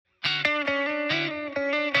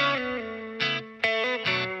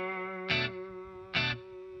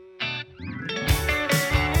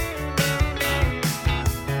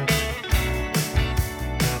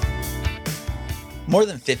More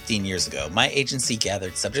than 15 years ago, my agency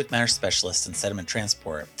gathered subject matter specialists in sediment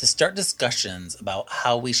transport to start discussions about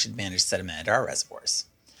how we should manage sediment at our reservoirs.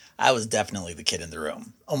 I was definitely the kid in the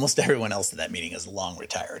room. Almost everyone else at that meeting is long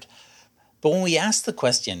retired. But when we asked the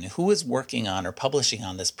question, who is working on or publishing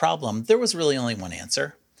on this problem, there was really only one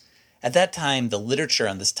answer. At that time, the literature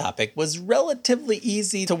on this topic was relatively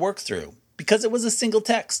easy to work through because it was a single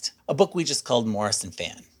text, a book we just called Morris and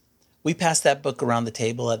Fan. We passed that book around the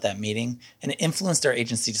table at that meeting, and it influenced our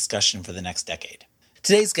agency discussion for the next decade.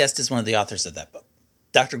 Today's guest is one of the authors of that book.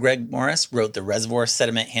 Dr. Greg Morris wrote the Reservoir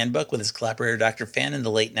Sediment Handbook with his collaborator Dr. Fan in the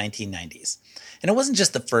late 1990s. And it wasn't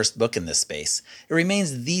just the first book in this space. It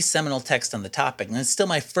remains the seminal text on the topic, and it's still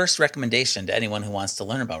my first recommendation to anyone who wants to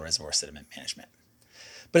learn about reservoir sediment management.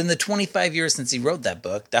 But in the 25 years since he wrote that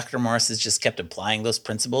book, Dr. Morris has just kept applying those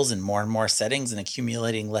principles in more and more settings and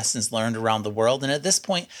accumulating lessons learned around the world, and at this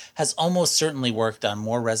point has almost certainly worked on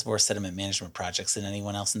more reservoir sediment management projects than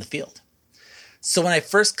anyone else in the field. So when I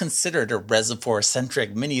first considered a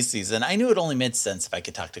reservoir-centric mini-season, I knew it only made sense if I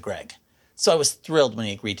could talk to Greg. So I was thrilled when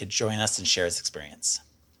he agreed to join us and share his experience.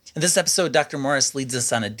 In this episode, Dr. Morris leads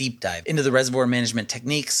us on a deep dive into the reservoir management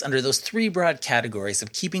techniques under those three broad categories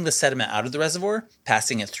of keeping the sediment out of the reservoir,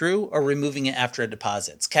 passing it through, or removing it after it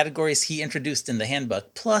deposits, categories he introduced in the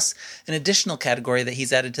handbook, plus an additional category that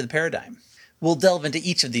he's added to the paradigm. We'll delve into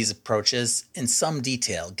each of these approaches in some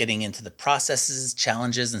detail, getting into the processes,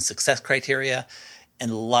 challenges, and success criteria,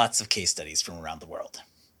 and lots of case studies from around the world.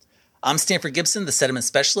 I'm Stanford Gibson, the sediment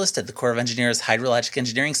specialist at the Corps of Engineers Hydrologic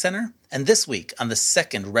Engineering Center, and this week on the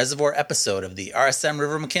second Reservoir episode of the RSM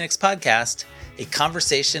River Mechanics podcast, a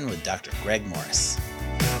conversation with Dr. Greg Morris.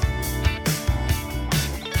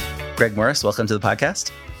 Greg Morris, welcome to the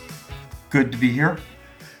podcast. Good to be here.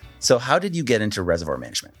 So how did you get into reservoir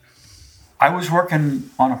management? I was working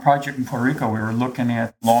on a project in Puerto Rico. We were looking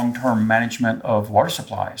at long-term management of water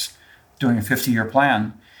supplies, doing a 50-year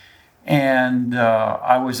plan. And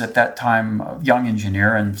I was at that time a young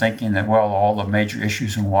engineer and thinking that, well, all the major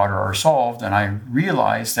issues in water are solved. And I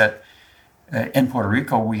realized that in Puerto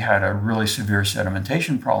Rico, we had a really severe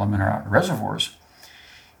sedimentation problem in our reservoirs.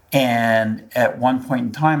 And at one point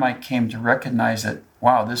in time, I came to recognize that,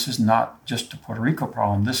 wow, this is not just a Puerto Rico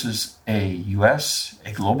problem. This is a U.S.,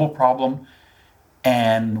 a global problem.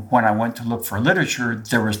 And when I went to look for literature,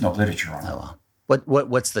 there was no literature on it. Oh, wow.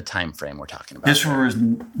 What's the time frame we're talking about? This was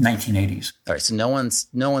 1980s. All right, so no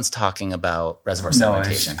one's talking about reservoir No,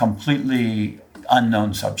 sedimentation. it's a completely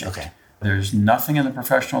unknown subject. Okay. There's nothing in the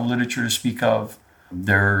professional literature to speak of.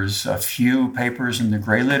 There's a few papers in the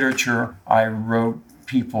gray literature. I wrote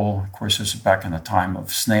people, of course, this is back in the time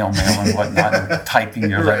of snail mail and whatnot, and typing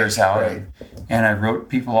your letters out. Right. And I wrote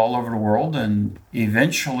people all over the world and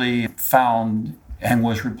eventually found and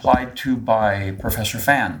was replied to by Professor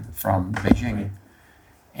Fan from Beijing.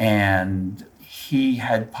 And he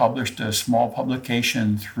had published a small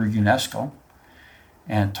publication through UNESCO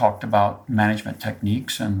and talked about management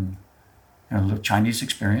techniques and the Chinese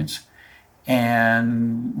experience.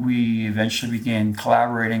 And we eventually began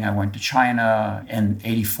collaborating. I went to China in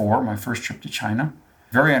 '84, my first trip to China.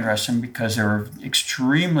 Very interesting because they were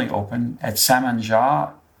extremely open at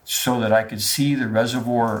Samanja so that I could see the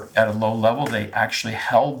reservoir at a low level. They actually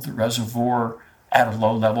held the reservoir at a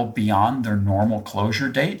low level beyond their normal closure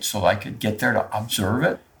date so I could get there to observe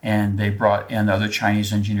it. And they brought in other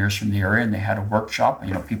Chinese engineers from the area and they had a workshop.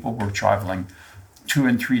 People were traveling 2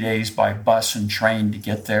 and 3 days by bus and train to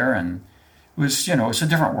get there. And it was, it's a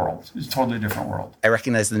different world. It's a totally different world. I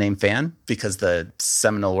recognize the name Fan because the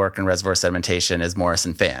seminal work in reservoir sedimentation is Morris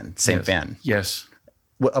and Fan, same Yes. Fan. Yes.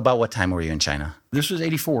 About what time were you in China? This was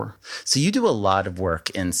 '84. So you do a lot of work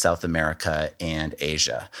in South America and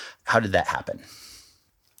Asia. How did that happen?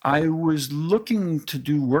 I was looking to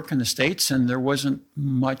do work in the States, and there wasn't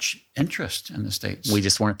much interest in the States. We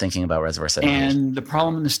just weren't thinking about reservoir sedimentation. And the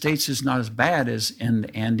problem in the States is not as bad as in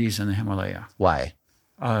the Andes and the Himalaya. Why?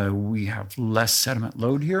 We have less sediment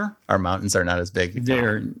load here. Our mountains are not as big?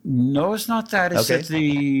 No, it's not that. It's Okay. that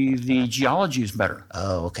the geology is better.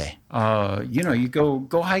 Oh, okay. You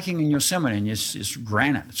go hiking in Yosemite, and it's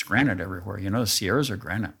granite. It's granite everywhere. The Sierras are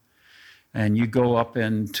granite. And you go up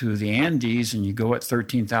into the Andes, and you go at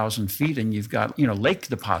 13,000 feet, and you've got, lake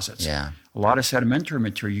deposits. Yeah. A lot of sedimentary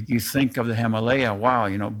material. You think of the Himalaya, wow,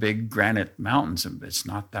 big granite mountains. It's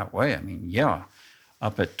not that way.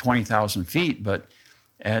 Up at 20,000 feet, but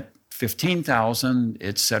at 15,000,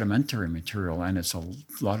 it's sedimentary material, and it's a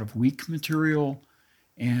lot of weak material,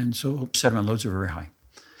 and so sediment loads are very high.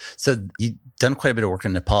 So you've done quite a bit of work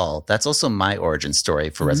in Nepal. That's also my origin story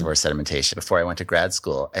for reservoir sedimentation. Before I went to grad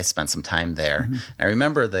school, I spent some time there. I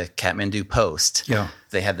remember the Kathmandu Post. Yeah.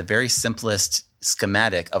 They had the very simplest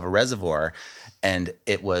schematic of a reservoir, and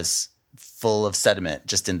it was full of sediment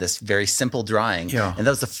just in this very simple drawing. Yeah. And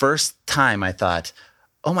that was the first time I thought,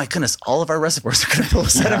 oh my goodness, all of our reservoirs are going to be full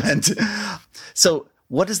of sediment. So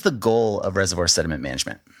what is the goal of reservoir sediment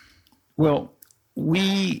management? Well,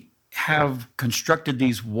 we have constructed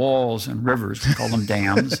these walls and rivers, we call them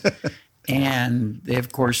dams, and they,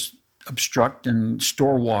 of course, obstruct and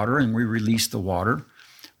store water, and we release the water.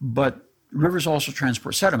 But rivers also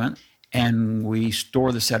transport sediment, and we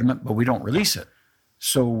store the sediment, but we don't release it.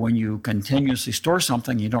 So when you continuously store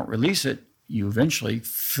something, you don't release it, you eventually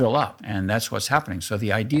fill up, and that's what's happening. So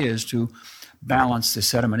the idea is to balance the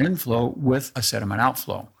sediment inflow with a sediment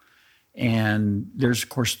outflow. And there's, of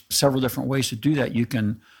course, several different ways to do that. You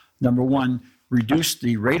can, number one, reduce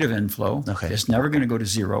the rate of inflow. Okay. It's never going to go to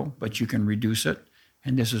zero, but you can reduce it.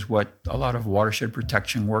 And this is what a lot of watershed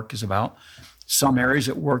protection work is about. Some areas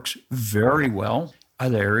it works very well.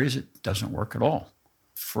 Other areas it doesn't work at all.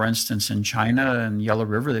 For instance, in China and Yellow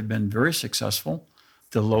River, they've been very successful.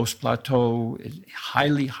 The Los Plateau is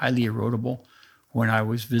highly, highly erodible. When I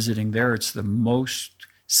was visiting there, it's the most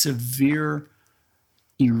severe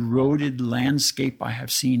eroded landscape I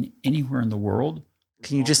have seen anywhere in the world.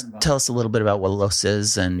 Can you just tell us a little bit about what loess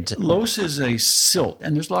is? And Loess is a silt,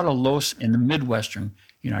 and there's a lot of loess in the Midwestern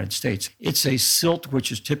United States. It's a silt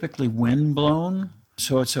which is typically wind-blown,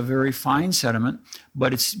 so it's a very fine sediment,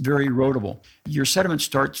 but it's very erodible. Your sediment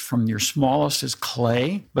starts from your smallest as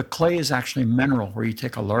clay, but clay is actually mineral, where you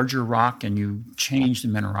take a larger rock and you change the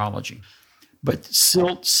mineralogy. But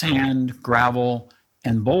silt, sand, gravel,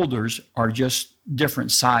 and boulders are just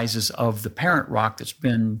different sizes of the parent rock that's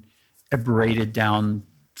been abraded down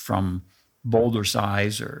from boulder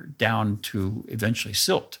size or down to eventually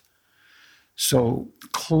silt. So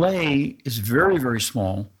clay is very, very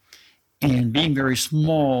small. And being very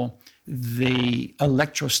small, the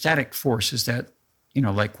electrostatic forces that,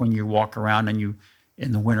 like when you walk around and you,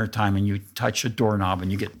 in the wintertime, and you touch a doorknob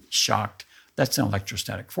and you get shocked, that's an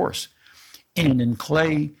electrostatic force. And in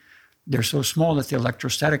clay, they're so small that the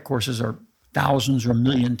electrostatic forces are thousands or a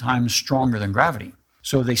million times stronger than gravity.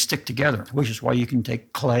 So they stick together, which is why you can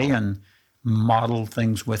take clay and model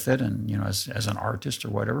things with it, and as an artist or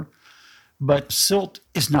whatever. But silt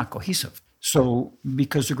is not cohesive. So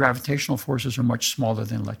because the gravitational forces are much smaller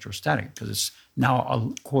than electrostatic, because it's now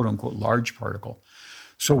a quote-unquote large particle.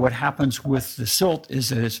 So what happens with the silt is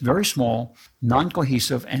that it's very small,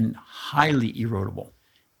 non-cohesive, and highly erodible.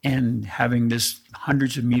 And having this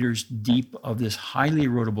hundreds of meters deep of this highly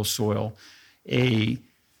erodible soil, a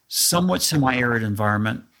somewhat semi-arid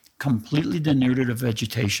environment, completely denuded of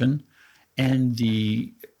vegetation, and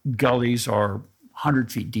the gullies are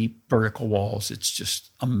 100 feet deep, vertical walls. It's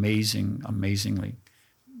just amazingly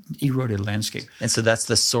eroded landscape. And so that's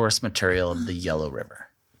the source material of the Yellow River.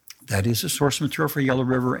 That is the source material for Yellow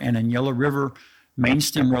River. And in Yellow River, main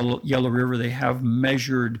stem Yellow River, they have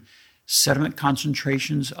measured sediment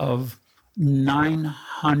concentrations of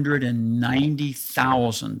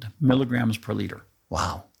 990,000 milligrams per liter.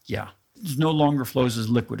 Wow. Yeah. It no longer flows as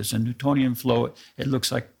liquid. It's a Newtonian flow. It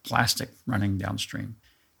looks like plastic running downstream.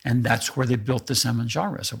 And that's where they built the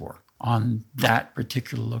Samanjah Reservoir, on that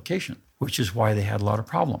particular location, which is why they had a lot of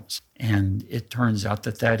problems. And it turns out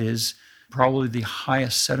that is probably the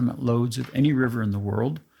highest sediment loads of any river in the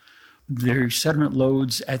world. Their sediment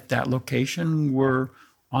loads at that location were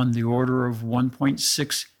on the order of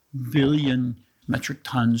 1.6 billion metric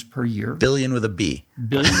tons per year. Billion with a B.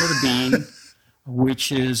 Billion with a B,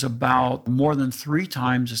 which is about more than 3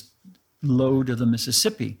 times the load of the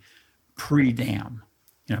Mississippi pre-dam.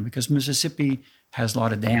 Because Mississippi has a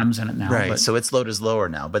lot of dams in it now. Right, so its load is lower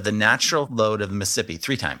now, but the natural load of the Mississippi,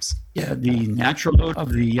 3 times. Yeah, the natural load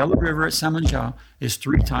of the Yellow River at Samanjah is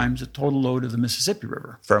 3 times the total load of the Mississippi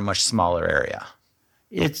River. For a much smaller area.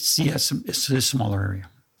 It's a smaller area,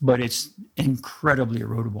 but it's incredibly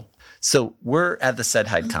erodible. So we're at the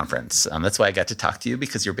SEDHIDE conference. That's why I got to talk to you,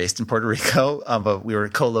 because you're based in Puerto Rico, but we were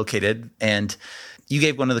co-located. And you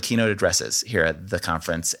gave one of the keynote addresses here at the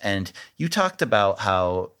conference, and you talked about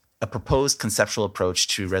how a proposed conceptual approach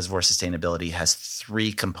to reservoir sustainability has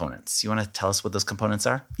 3 components. You want to tell us what those components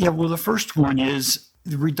are? Yeah, well, the first one is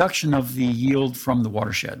the reduction of the yield from the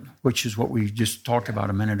watershed, which is what we just talked about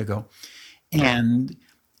a minute ago. And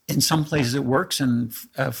in some places it works, and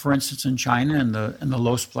for instance, in China and the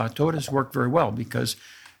Los Plateau, it has worked very well because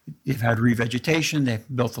they've had revegetation, they've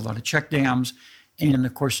built a lot of check dams, and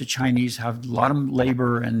of course the Chinese have a lot of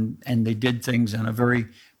labor, and they did things in a very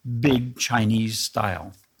big Chinese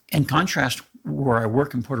style. In contrast, where I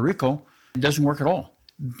work in Puerto Rico, it doesn't work at all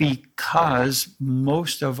because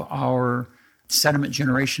most of our sediment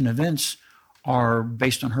generation events are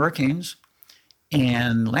based on hurricanes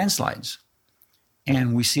and landslides.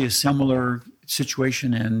 And we see a similar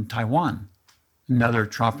situation in Taiwan, another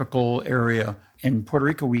tropical area. In Puerto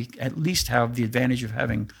Rico, we at least have the advantage of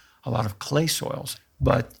having a lot of clay soils.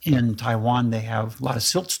 But in Taiwan, they have a lot of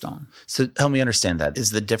siltstone. So help me understand that.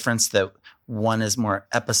 Is the difference that one is more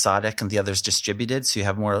episodic and the other is distributed? So you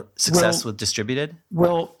have more success with distributed?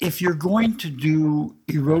 Well, if you're going to do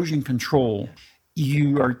erosion control,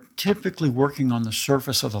 you are typically working on the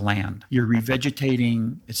surface of the land. You're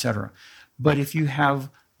revegetating, et cetera. But if you have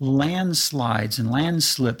landslides and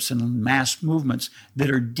landslips and mass movements that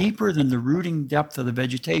are deeper than the rooting depth of the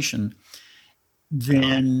vegetation,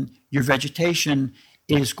 then your vegetation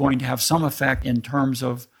is going to have some effect in terms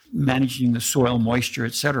of managing the soil moisture,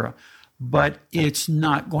 et cetera. But it's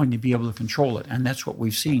not going to be able to control it. And that's what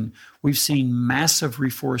we've seen. We've seen massive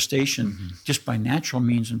reforestation just by natural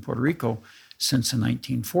means in Puerto Rico since the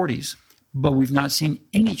 1940s. But we've not seen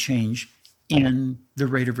any change in the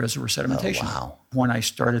rate of reservoir sedimentation. Oh, wow. When I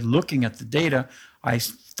started looking at the data, I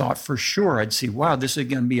thought for sure I'd see, wow, this is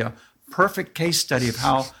going to be a perfect case study of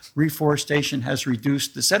how reforestation has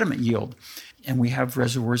reduced the sediment yield. And we have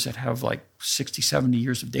reservoirs that have like 60, 70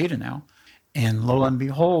 years of data now. And lo and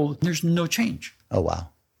behold, there's no change. Oh, wow.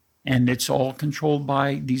 And it's all controlled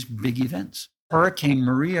by these big events. Hurricane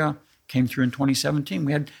Maria came through in 2017.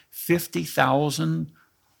 We had 50,000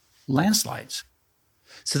 landslides.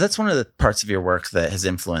 So that's one of the parts of your work that has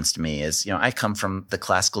influenced me is, I come from the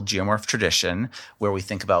classical geomorph tradition where we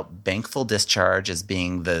think about bankful discharge as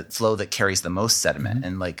being the flow that carries the most sediment.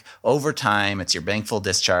 And like over time, it's your bankful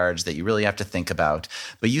discharge that you really have to think about.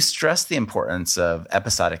 But you stress the importance of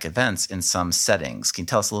episodic events in some settings. Can you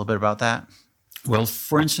tell us a little bit about that? Well,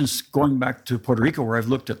 for instance, going back to Puerto Rico, where I've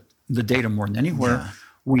looked at the data more than anywhere,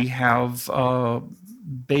 we have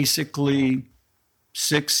basically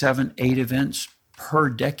 6, 7, 8 events per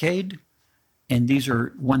decade, and these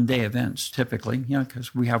are one-day events typically,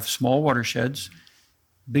 because we have small watersheds,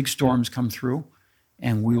 big storms come through,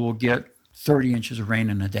 and we will get 30 inches of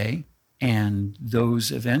rain in a day, and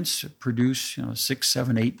those events produce 6,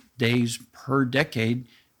 7, 8 days per decade,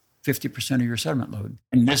 50% of your sediment load.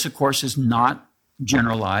 And this, of course, is not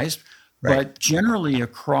generalized, but generally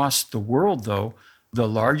across the world, though, the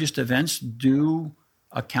largest events do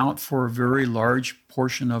account for a very large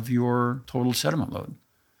portion of your total sediment load.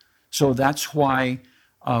 So that's why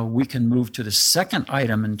we can move to the second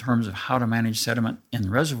item in terms of how to manage sediment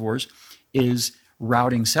in reservoirs is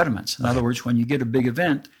routing sediments. In other words, when you get a big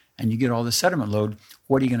event and you get all the sediment load,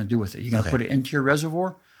 what are you going to do with it? You're going to put it into your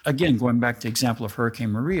reservoir? Again, going back to the example of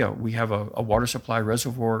Hurricane Maria, we have a water supply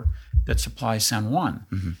reservoir that supplies San Juan.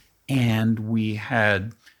 And we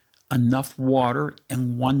had enough water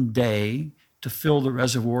in one day to fill the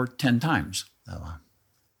reservoir 10 times. Oh, wow.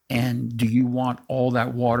 And do you want all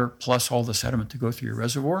that water plus all the sediment to go through your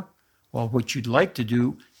reservoir? Well, what you'd like to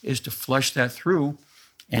do is to flush that through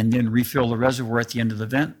and then refill the reservoir at the end of the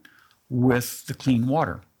vent with the clean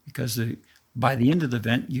water. Because by the end of the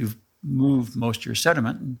vent, you've moved most of your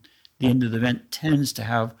sediment, and the end of the vent tends to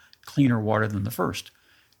have cleaner water than the first.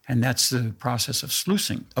 And that's the process of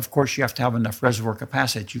sluicing. Of course, you have to have enough reservoir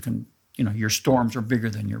capacity that you can, your storms are bigger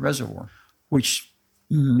than your reservoir, which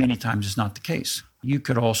many times is not the case. You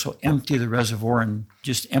could also empty the reservoir and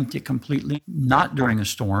just empty it completely, not during a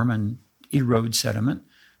storm, and erode sediment,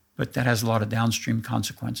 but that has a lot of downstream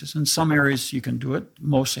consequences. In some areas you can do it,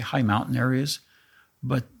 mostly high mountain areas,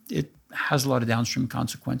 but it has a lot of downstream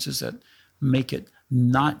consequences that make it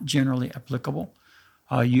not generally applicable.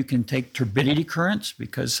 You can take turbidity currents,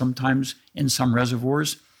 because sometimes in some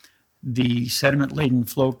reservoirs, the sediment-laden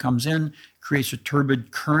flow comes in, creates a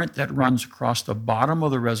turbid current that runs across the bottom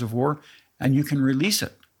of the reservoir, and you can release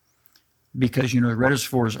it because, the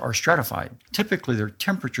reservoirs are stratified. Typically, they're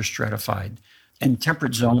temperature stratified. In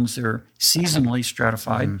temperate zones, they're seasonally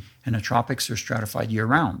stratified. In the tropics, they're stratified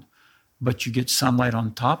year-round. But you get sunlight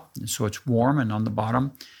on top, and so it's warm, and on the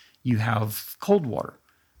bottom, you have cold water.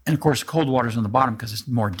 And, of course, cold water is on the bottom because it's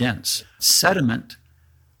more dense. Sediment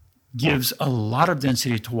gives a lot of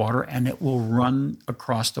density to water, and it will run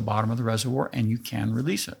across the bottom of the reservoir, and you can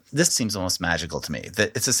release it. This seems almost magical to me,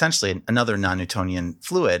 that it's essentially another non-Newtonian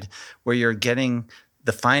fluid where you're getting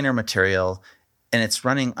the finer material and it's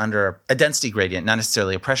running under a density gradient, not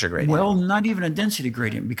necessarily a pressure gradient. Well, not even a density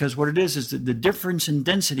gradient, because what it is that the difference in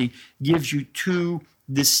density gives you two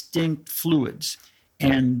distinct fluids.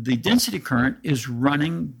 And the density current is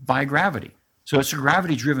running by gravity. So it's a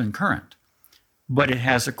gravity-driven current. but it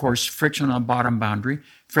has, of course, friction on the bottom boundary,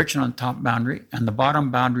 friction on the top boundary, and the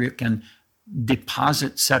bottom boundary it can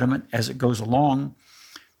deposit sediment as it goes along,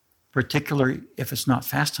 particularly if it's not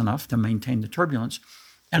fast enough to maintain the turbulence.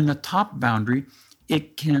 And the top boundary,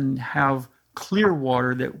 it can have clear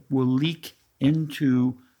water that will leak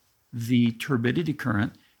into the turbidity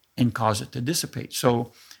current and cause it to dissipate.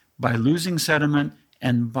 So by losing sediment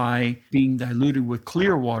and by being diluted with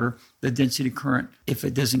clear water, the density current, if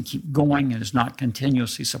it doesn't keep going and is not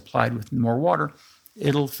continuously supplied with more water,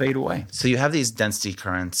 it'll fade away. So you have these density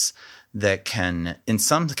currents that can, in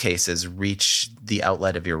some cases, reach the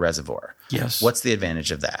outlet of your reservoir. Yes. What's the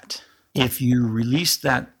advantage of that? If you release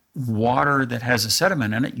that water that has a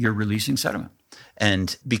sediment in it, you're releasing sediment.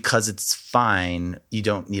 And because it's fine, you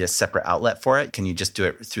don't need a separate outlet for it? Can you just do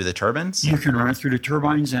it through the turbines? You can run it through the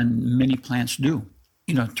turbines, and many plants do.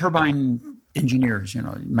 Turbine engineers,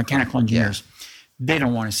 mechanical engineers, they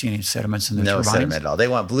don't want to see any sediments in the turbines. No sediment at all. They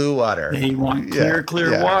want blue water. They want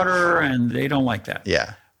clear water, and they don't like that.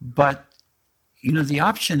 Yeah. But, the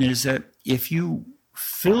option is that if you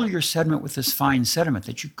fill your sediment with this fine sediment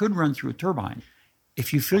that you could run through a turbine,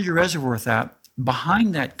 if you fill your reservoir with that,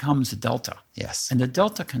 behind that comes a delta. Yes. And the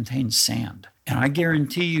delta contains sand. And I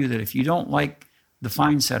guarantee you that if you don't like the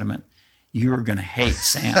fine sediment, you're going to hate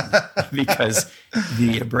sand because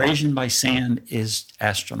the abrasion by sand is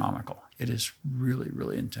astronomical. It is really,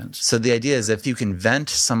 really intense. So the idea is if you can vent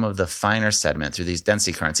some of the finer sediment through these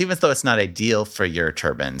density currents, even though it's not ideal for your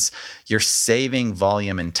turbines, you're saving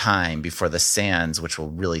volume and time before the sands, which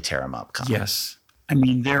will really tear them up, come. Yes. I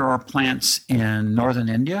mean, there are plants in northern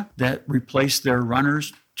India that replace their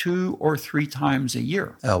runners 2 or 3 times a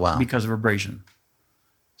year. Oh, wow. Because of abrasion.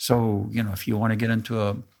 So, if you want to get into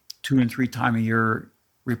a 2 and 3 time a year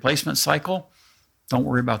replacement cycle, don't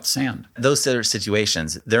worry about the sand. Those other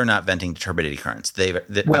situations, they're not venting turbidity currents.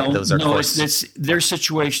 Those are their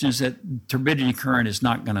situation is that turbidity current is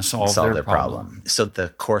not going to solve their problem. So the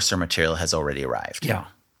coarser material has already arrived. Yeah.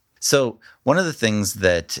 So one of the things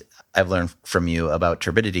that I've learned from you about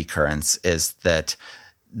turbidity currents is that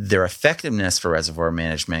their effectiveness for reservoir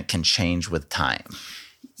management can change with time.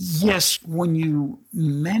 Yes, when you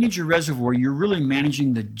manage a reservoir, you're really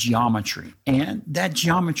managing the geometry. And that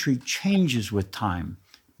geometry changes with time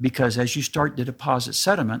because as you start to deposit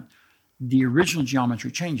sediment, the original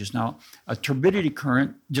geometry changes. Now, a turbidity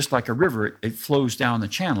current, just like a river, it flows down the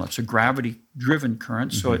channel. It's a gravity-driven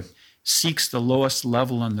current, so it seeks the lowest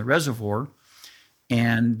level in the reservoir.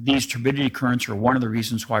 And these turbidity currents are one of the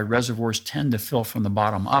reasons why reservoirs tend to fill from the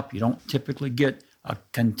bottom up. You don't typically get a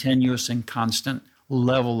continuous and constant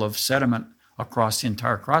level of sediment across the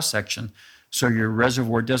entire cross-section, so your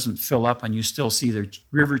reservoir doesn't fill up and you still see the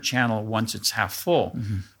river channel once it's half full.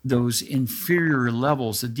 Those inferior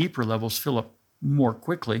levels, the deeper levels, fill up more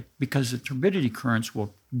quickly because the turbidity currents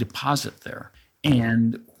will deposit there.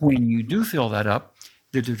 And when you do fill that up,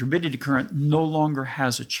 the turbidity current no longer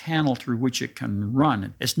has a channel through which it can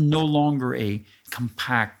run. It's no longer a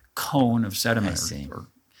compact cone of sediment.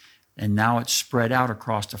 And now it's spread out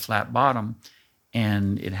across the flat bottom,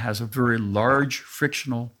 and it has a very large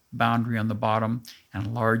frictional boundary on the bottom and a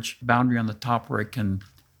large boundary on the top where it can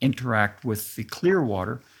interact with the clear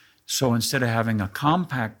water. So instead of having a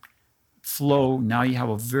compact flow, now you have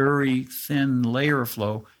a very thin layer of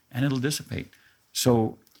flow, and it'll dissipate.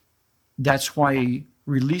 So that's why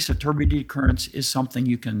release of turbidity currents is something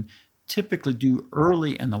you can typically do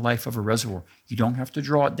early in the life of a reservoir. You don't have to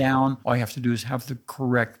draw it down. All you have to do is have the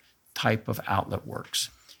correct type of outlet works.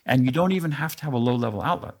 And you don't even have to have a low-level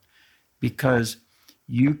outlet because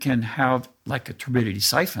you can have like a turbidity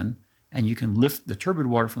siphon, and you can lift the turbid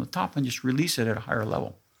water from the top and just release it at a higher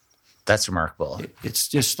level. That's remarkable. It's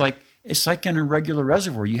just like in a regular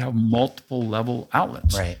reservoir. You have multiple level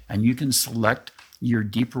outlets. Right. And you can select your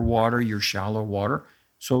deeper water, your shallow water.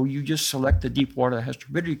 So you just select the deep water that has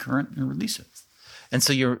turbidity current and release it. And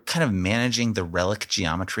so you're kind of managing the relic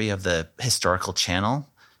geometry of the historical channel?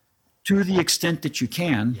 To the extent that you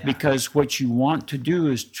can, because what you want to do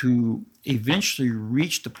is to eventually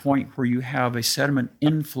reach the point where you have a sediment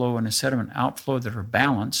inflow and a sediment outflow that are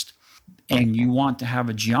balanced, and you want to have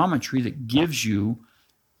a geometry that gives you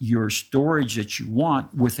your storage that you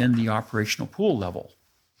want within the operational pool level.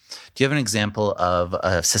 Do you have an example of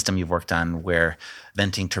a system you've worked on where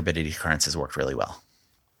venting turbidity currents has worked really well?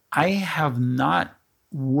 I have not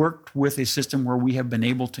worked with a system where we have been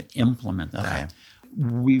able to implement that.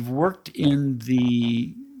 We've worked in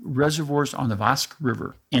the reservoirs on the Vask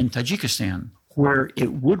River in Tajikistan where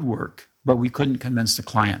it would work, but we couldn't convince the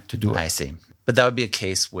client to do it. I see. But that would be a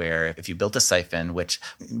case where if you built a siphon, which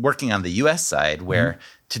working on the US side, where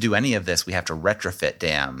to do any of this, we have to retrofit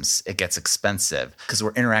dams. It gets expensive because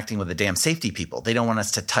we're interacting with the dam safety people. They don't want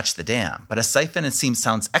us to touch the dam. But a siphon,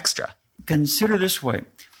 sounds extra. Consider this way.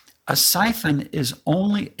 A siphon is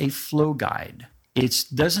only a flow guide. It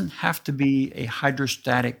doesn't have to be a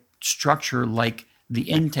hydrostatic structure like the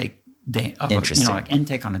intake like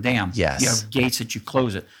intake on a dam. Yes. You have gates that you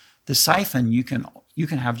close it. The siphon, you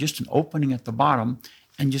can have just an opening at the bottom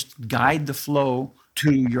and just guide the flow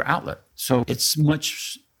to your outlet. So it's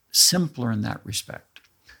much simpler in that respect.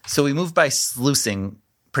 So we moved by sluicing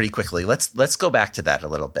pretty quickly. Let's go back to that a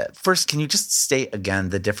little bit. First, can you just state again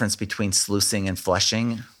the difference between sluicing and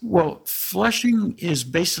flushing? Well, flushing is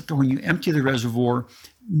basically when you empty the reservoir,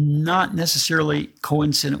 not necessarily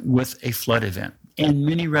coincident with a flood event. In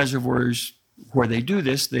many reservoirs where they do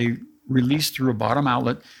this, they release through a bottom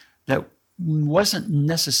outlet that wasn't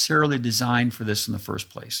necessarily designed for this in the first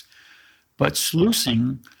place. But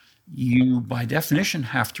sluicing, you by definition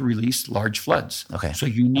have to release large floods. Okay. So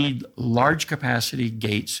you need large capacity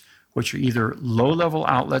gates, which are either low-level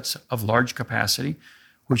outlets of large capacity,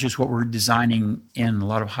 which is what we're designing in a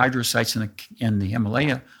lot of hydro sites in the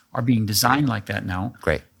Himalaya are being designed like that now.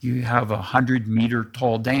 Great. You have a 100-meter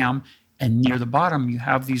tall dam, and near the bottom you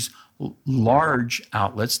have these large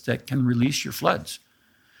outlets that can release your floods.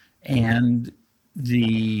 And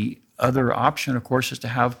the other option, of course, is to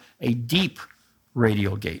have a deep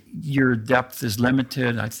radial gate. Your depth is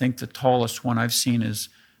limited. I think the tallest one I've seen is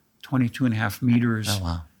 22.5 meters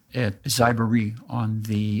at Zaibari on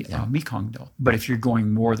the Mekong Delta. But if you're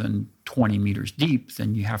going more than 20 meters deep,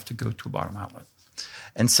 then you have to go to a bottom outlet.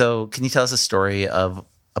 And so can you tell us a story of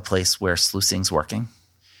a place where sluicing's working?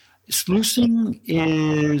 Sluicing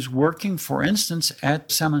is working, for instance, at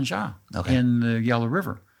Samanja in the Yellow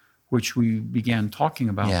River, which we began talking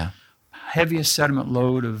about. Yeah. Heaviest sediment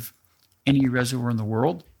load of any reservoir in the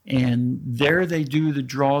world. And there they do the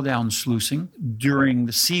drawdown sluicing during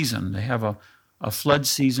the season. They have a flood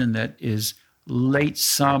season that is late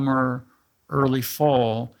summer, early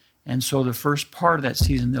fall. And so the first part of that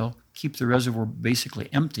season, they'll keep the reservoir basically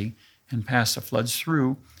empty and pass the floods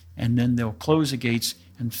through. And then they'll close the gates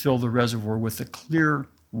and fill the reservoir with the clear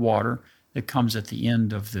water that comes at the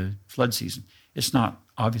end of the flood season. It's not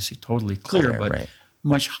obviously totally clear, but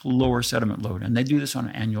much lower sediment load. And they do this on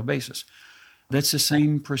an annual basis. That's the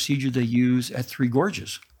same procedure they use at Three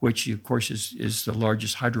Gorges, which, of course, is the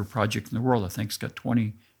largest hydro project in the world. I think it's got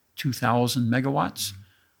 22,000 megawatts,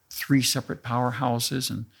 3 separate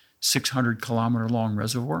powerhouses, and 600-kilometer-long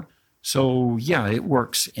reservoir. So, yeah, it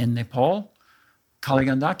works in Nepal.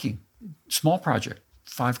 Kaligandaki, small project,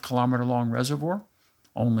 5-kilometer-long reservoir,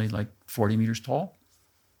 only like 40 meters tall,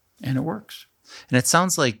 and it works. And it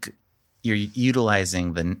sounds like you're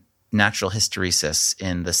utilizing the natural hysteresis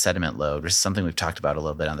in the sediment load, which is something we've talked about a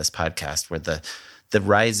little bit on this podcast, where the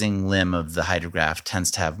rising limb of the hydrograph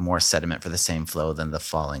tends to have more sediment for the same flow than the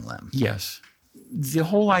falling limb. Yes. The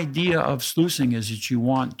whole idea of sluicing is that you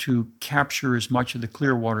want to capture as much of the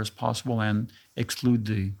clear water as possible and exclude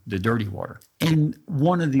the dirty water. And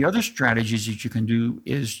one of the other strategies that you can do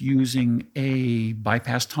is using a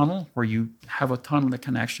bypass tunnel, where you have a tunnel that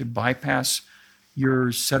can actually bypass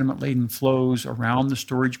your sediment-laden flows around the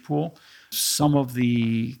storage pool. Some of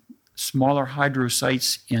the smaller hydro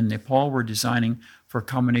sites in Nepal were designing for a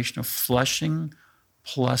combination of flushing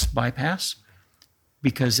plus bypass,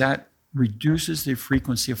 because that reduces the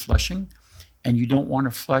frequency of flushing, and you don't want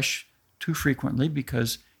to flush too frequently,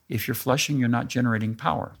 because if you're flushing, you're not generating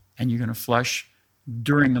power, and you're going to flush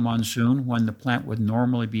during the monsoon when the plant would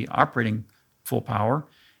normally be operating full power.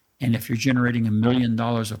 And if you're generating $1 million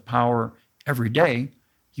of power every day,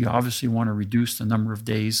 you obviously want to reduce the number of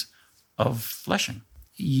days of flushing.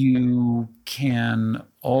 You can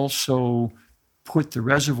also put the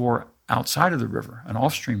reservoir outside of the river, an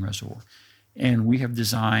off-stream reservoir. And we have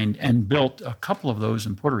designed and built a couple of those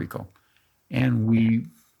in Puerto Rico. And we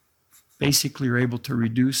basically are able to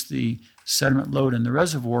reduce the sediment load in the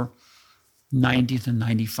reservoir 90 to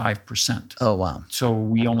 95%. Oh, wow. So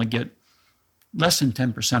we only get less than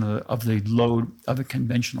 10% of the load of a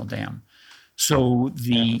conventional dam. So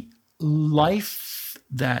the life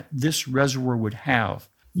that this reservoir would have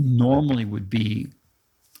normally would be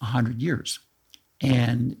 100 years.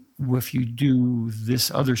 And if you do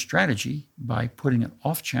this other strategy by putting it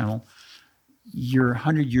off channel, your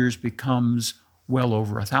 100 years becomes well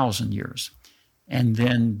over 1,000 years. And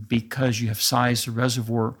then because you have sized the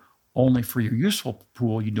reservoir only for your useful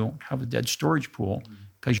pool, you don't have a dead storage pool,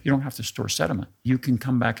 because you don't have to store sediment. You can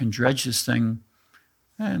come back and dredge this thing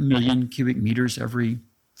 1 million cubic meters every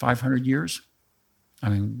 500 years. I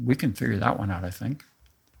mean, we can figure that one out, I think.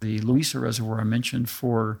 The Luisa Reservoir I mentioned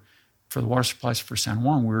for the water supplies for San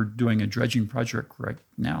Juan, we're doing a dredging project right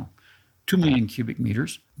now. 2 million cubic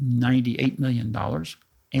meters, $98 million.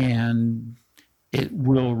 And it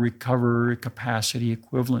will recover capacity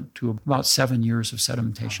equivalent to about 7 years of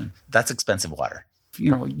sedimentation. That's expensive water.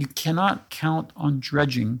 You cannot count on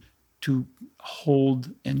dredging to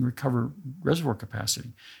hold and recover reservoir capacity.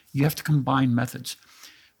 You have to combine methods,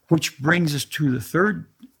 which brings us to the third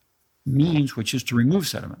means, which is to remove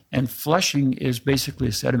sediment. And flushing is basically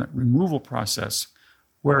a sediment removal process,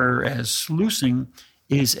 whereas sluicing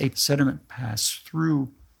is a sediment pass-through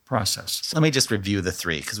process. So let me just review the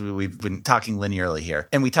three, because we've been talking linearly here.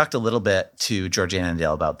 And we talked a little bit to George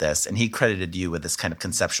Annandale about this, and he credited you with this kind of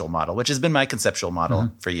conceptual model, which has been my conceptual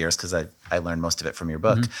model for years, because I learned most of it from your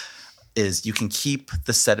book, is you can keep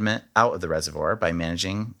the sediment out of the reservoir by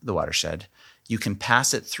managing the watershed. You can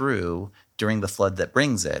pass it through during the flood that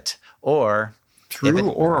brings it, or through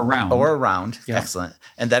or around. Or around. Yeah. Excellent.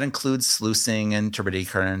 And that includes sluicing and turbidity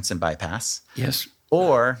currents and bypass. Yes.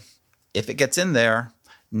 Or if it gets in there,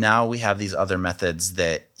 now we have these other methods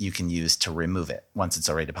that you can use to remove it once it's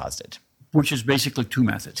already deposited. Which is basically two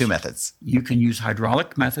methods. Two methods. You can use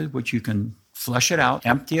hydraulic method, which you can flush it out,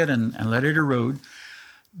 empty it, and let it erode.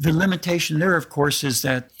 The limitation there, of course, is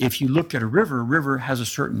that if you look at a river has a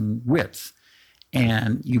certain width,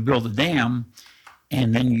 and you build a dam,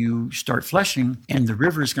 and then you start flushing, and the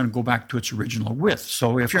river is going to go back to its original width.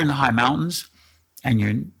 So if you're in the high mountains and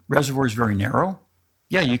your reservoir is very narrow,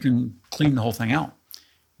 yeah, you can clean the whole thing out.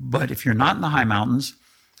 But if you're not in the high mountains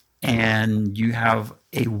and you have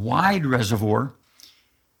a wide reservoir,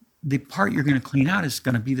 the part you're going to clean out is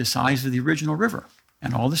going to be the size of the original river.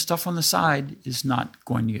 And all the stuff on the side is not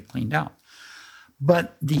going to get cleaned out.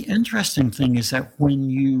 But the interesting thing is that when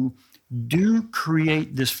you do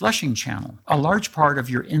create this flushing channel, a large part of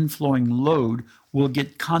your inflowing load will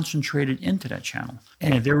get concentrated into that channel.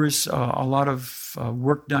 And there was a lot of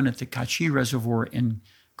work done at the Cachi Reservoir in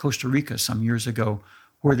Costa Rica some years ago,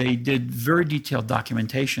 where they did very detailed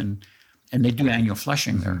documentation, and they do annual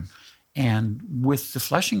flushing there. And with the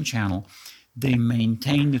flushing channel, they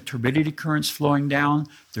maintain the turbidity currents flowing down.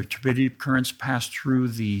 The turbidity currents pass through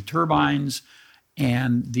the turbines,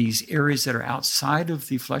 and these areas that are outside of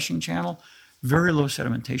the flushing channel, very low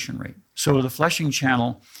sedimentation rate. So the flushing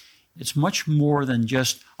channel, it's much more than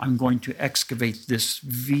just, I'm going to excavate this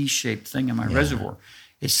V-shaped thing in my reservoir.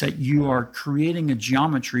 It's that you are creating a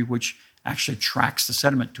geometry which actually tracks the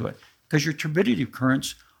sediment to it, because your turbidity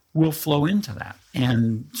currents will flow into that.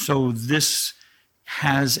 And so this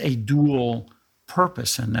has a dual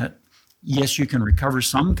purpose in that, yes, you can recover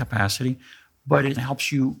some capacity, but it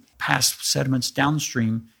helps you pass sediments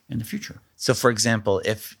downstream in the future. So, for example,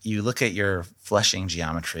 if you look at your flushing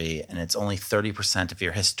geometry and it's only 30% of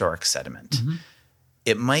your historic sediment,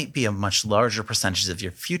 it might be a much larger percentage of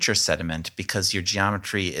your future sediment, because your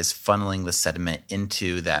geometry is funneling the sediment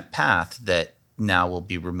into that path that now will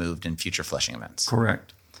be removed in future flushing events.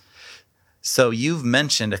 Correct. So you've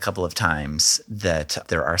mentioned a couple of times that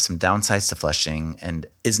there are some downsides to flushing and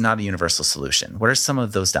is not a universal solution. What are some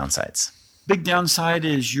of those downsides? Big downside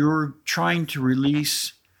is you're trying to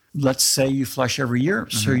release, let's say you flush every year.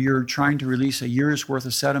 So you're trying to release a year's worth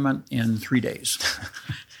of sediment in 3 days.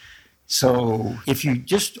 So if you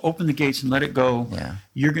just open the gates and let it go,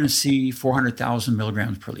 you're going to see 400,000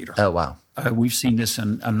 milligrams per liter. Oh, wow. We've seen this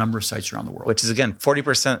in a number of sites around the world. Which is, again,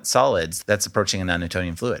 40% solids. That's approaching a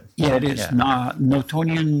non-Newtonian fluid. Yeah, it is.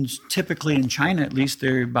 Newtonians, typically in China at least,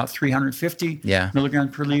 they're about 350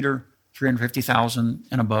 milligrams per liter, 350,000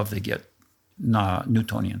 and above they get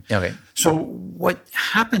Newtonian. Okay. So what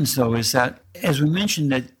happens, though, is that, as we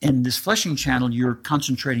mentioned, that in this flushing channel, you're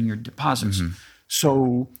concentrating your deposits.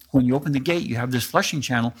 So when you open the gate, you have this flushing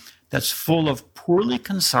channel that's full of poorly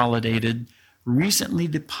consolidated, recently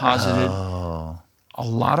deposited, a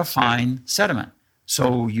lot of fine sediment.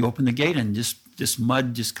 So you open the gate and this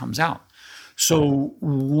mud just comes out. So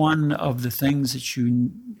one of the things that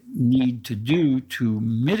you need to do to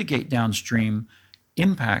mitigate downstream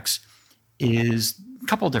impacts is a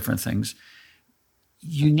couple of different things.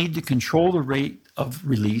 You need to control the rate of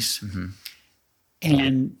release.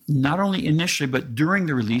 And not only initially, but during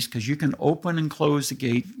the release, because you can open and close the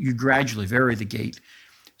gate, you gradually vary the gate.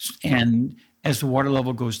 And as the water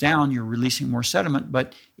level goes down, you're releasing more sediment.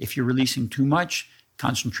 But if you're releasing too much,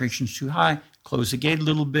 concentration's too high, close the gate a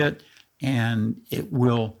little bit, and it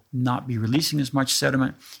will not be releasing as much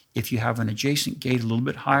sediment. If you have an adjacent gate a little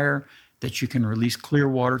bit higher that you can release clear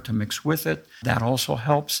water to mix with it, that also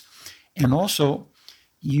helps. And also,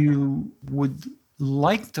 you would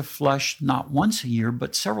like to flush not once a year,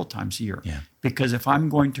 but several times a year. Yeah. Because if I'm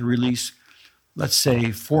going to release, let's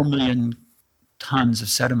say, 4 million tons of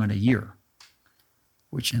sediment a year,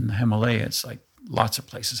 which in the Himalaya, it's like lots of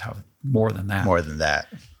places have more than that. More than that.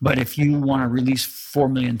 But if you want to release 4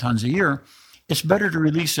 million tons a year, it's better to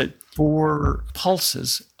release it 4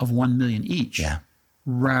 pulses of 1 million each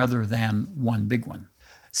rather than one big one.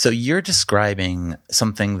 So you're describing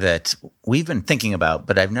something that we've been thinking about,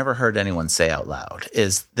 but I've never heard anyone say out loud,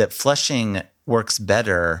 is that flushing works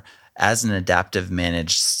better as an adaptive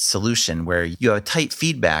managed solution where you have a tight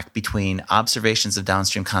feedback between observations of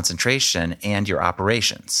downstream concentration and your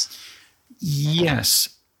operations. Yes.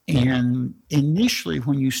 And initially,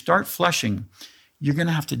 when you start flushing, you're going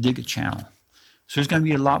to have to dig a channel. So there's going to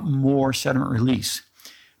be a lot more sediment release.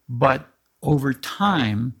 But over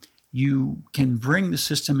time, you can bring the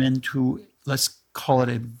system into, let's call it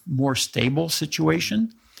a more stable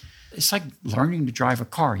situation. It's like learning to drive a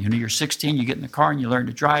car. You know, you're 16, you get in the car and you learn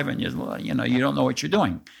to drive and you don't know what you're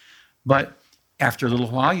doing. But after a little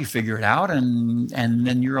while, you figure it out and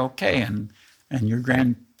then you're okay. And your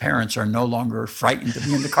grandparents are no longer frightened to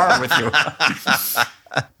be in the car with you.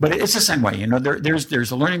 But it's the same way. You know,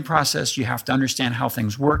 there's a learning process. You have to understand how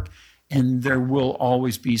things work. And there will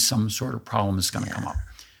always be some sort of problem that's going to come up.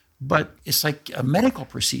 But it's like a medical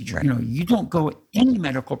procedure. Right. You know, you don't go, any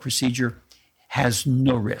medical procedure has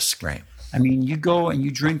no risk. Right. I mean, you go and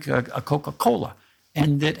you drink a Coca-Cola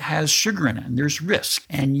and it has sugar in it and there's risk.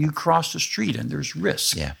 And you cross the street and there's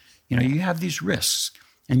risk. Yeah. You know, you have these risks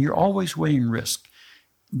and you're always weighing risk.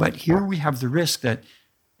 But here we have the risk that,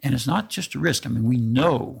 and it's not just a risk. I mean, we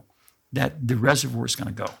know that the reservoir is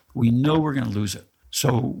going to go. We know we're going to lose it.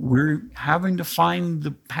 So we're having to find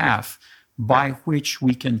the path by which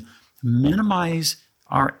we can minimize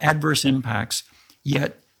our adverse impacts,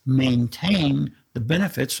 yet maintain the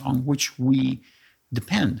benefits on which we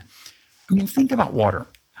depend. I mean, think about water.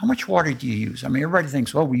 How much water do you use? I mean, everybody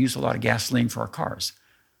thinks, well, we use a lot of gasoline for our cars.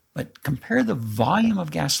 But compare the volume of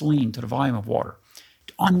gasoline to the volume of water.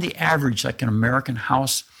 On the average, like an American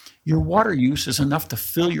house, your water use is enough to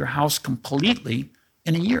fill your house completely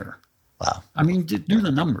in a year. Wow. I mean, do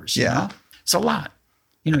the numbers. Yeah. You know? It's a lot.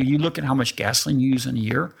 You know, you look at how much gasoline you use in a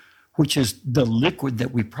year, which is the liquid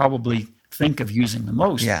that we probably think of using the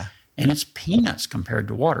most. Yeah. And it's peanuts compared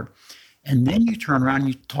to water. And then you turn around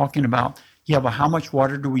and you're talking about, but how much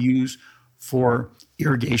water do we use for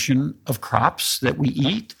irrigation of crops that we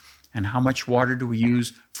eat? And how much water do we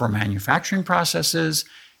use for manufacturing processes?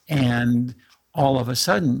 And all of a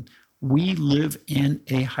sudden, we live in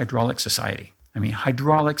a hydraulic society. I mean,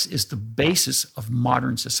 hydraulics is the basis of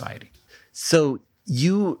modern society. So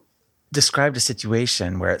you described a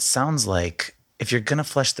situation where it sounds like if you're going to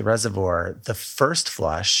flush the reservoir, the first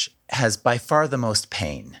flush has by far the most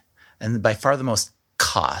pain and by far the most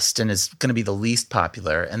cost and is going to be the least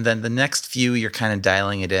popular. And then the next few, you're kind of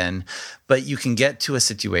dialing it in, but you can get to a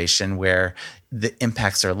situation where the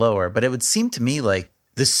impacts are lower. But it would seem to me like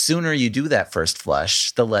the sooner you do that first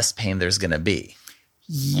flush, the less pain there's going to be.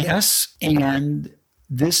 Yes, and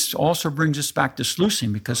this also brings us back to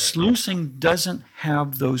sluicing, because sluicing doesn't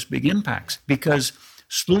have those big impacts, because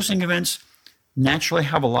sluicing events naturally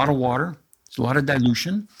have a lot of water, it's a lot of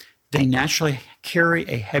dilution. They naturally carry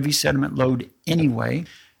a heavy sediment load anyway.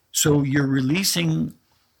 So you're releasing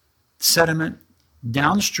sediment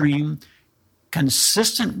downstream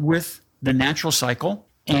consistent with the natural cycle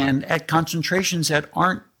and at concentrations that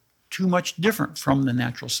aren't too much different from the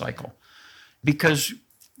natural cycle. Because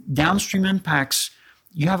downstream impacts,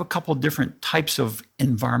 you have a couple of different types of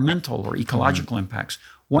environmental or ecological impacts.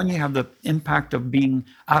 One, you have the impact of being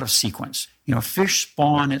out of sequence. You know, fish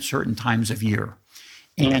spawn at certain times of year.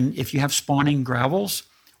 And if you have spawning gravels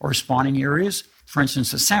or spawning areas, for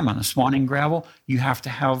instance, a salmon, a spawning gravel, you have to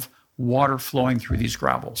have water flowing through these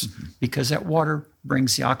gravels because that water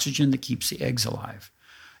brings the oxygen that keeps the eggs alive.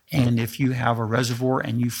 And if you have a reservoir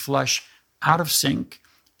and you flush out of sync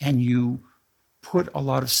and you put a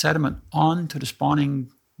lot of sediment onto the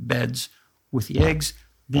spawning beds with the eggs,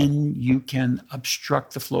 then you can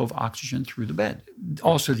obstruct the flow of oxygen through the bed.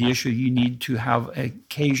 Also, the issue, you need to have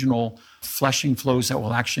occasional flushing flows that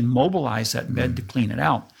will actually mobilize that bed to clean it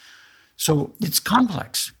out. So it's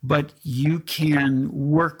complex, but you can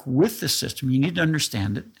work with the system. You need to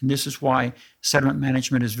understand it. And this is why sediment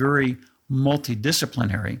management is very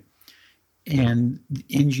multidisciplinary. And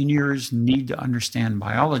engineers need to understand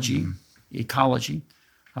biology, ecology,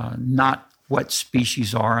 not what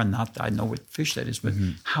species are and not I know what fish that is, but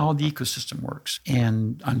how the ecosystem works.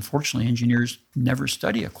 And unfortunately, engineers never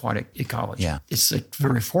study aquatic ecology. Yeah. It's like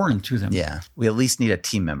very foreign to them. Yeah. We at least need a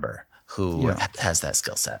team member who has that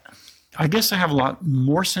skill set. I guess I have a lot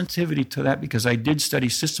more sensitivity to that because I did study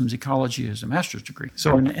systems ecology as a master's degree.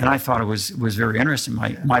 So, and I thought it was very interesting.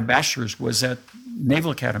 My bachelor's was at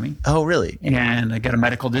Naval Academy. Oh, really? And I got a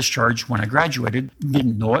medical discharge when I graduated.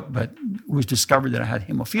 Didn't know it, but it was discovered that I had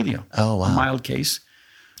hemophilia. Oh, wow. A mild case.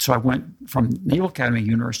 So I went from Naval Academy,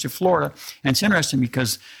 University of Florida. And it's interesting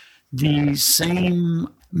because the same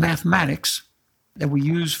mathematics that we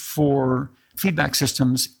use for feedback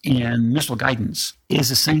systems and missile guidance is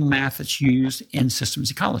the same math that's used in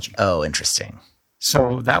systems ecology. Oh, interesting.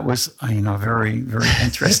 So that was, very, very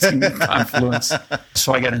interesting confluence.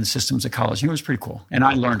 So I got into systems ecology. It was pretty cool. And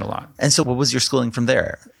I learned a lot. And so what was your schooling from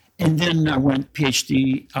there? And then I went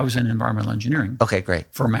PhD. I was in environmental engineering. Okay, great.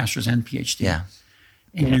 For a master's and PhD. Yeah.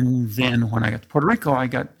 And then when I got to Puerto Rico, I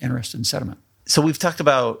got interested in sediment. So we've talked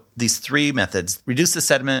about these three methods: reduce the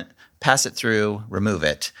sediment, pass it through, remove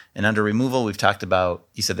it. And under removal, we've talked about,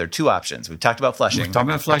 you said there are two options. We've talked about flushing. We've talked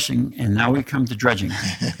about flushing, and now we come to dredging.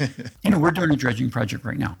 We're doing a dredging project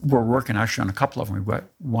right now. We're working actually on a couple of them. We've got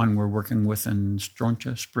one we're working with in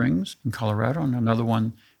Strontia Springs in Colorado, and another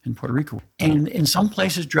one in Puerto Rico. And in some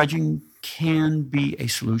places, dredging can be a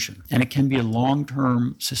solution, and it can be a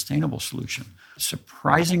long-term sustainable solution.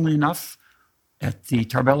 Surprisingly enough, at the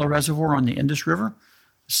Tarbella Reservoir on the Indus River,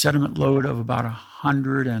 sediment load of about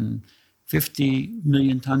 150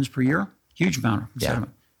 million tons per year, huge amount of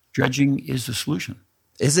sediment. Dredging is the solution.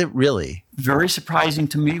 Is it really? Very surprising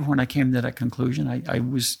to me when I came to that conclusion. I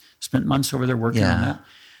spent months over there working on that.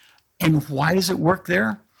 And why does it work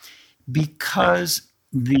there? Because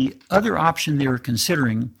the other option they were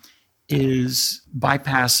considering is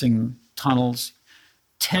bypassing tunnels,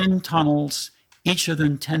 10 tunnels, each of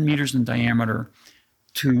them 10 meters in diameter,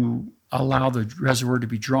 to allow the reservoir to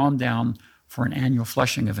be drawn down for an annual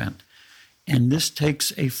flushing event. And this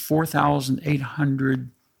takes a 4,800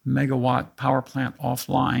 megawatt power plant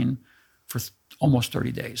offline for almost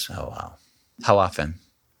 30 days. Oh, wow. How often?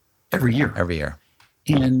 Every year. Every year.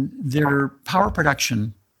 And their power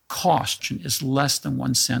production cost is less than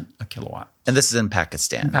 1 cent a kilowatt. And this is in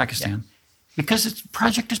Pakistan. In Pakistan. Because the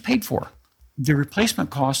project is paid for. The replacement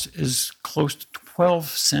cost is close to 12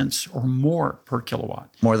 cents or more per kilowatt.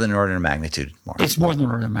 More than an order of magnitude more. It's more than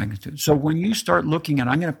an order of magnitude. So when you start looking at,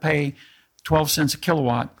 I'm going to pay 12 cents a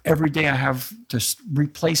kilowatt, every day I have to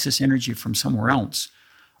replace this energy from somewhere else,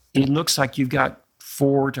 it looks like you've got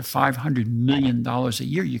 $400 to $500 million a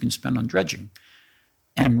year you can spend on dredging.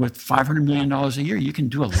 And with $500 million a year, you can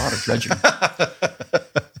do a lot of dredging.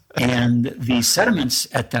 And the sediments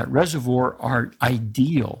at that reservoir are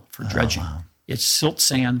ideal for dredging. Wow. It's silt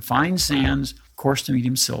sand, fine sands, coarse to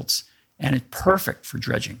medium silts, and it's perfect for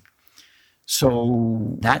dredging.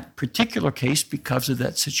 So that particular case, because of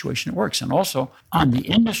that situation, it works. And also on the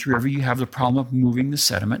Indus River, you have the problem of moving the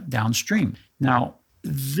sediment downstream. Now,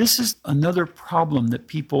 this is another problem that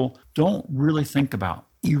people don't really think about.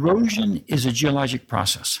 Erosion is a geologic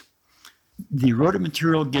process. The eroded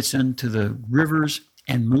material gets into the rivers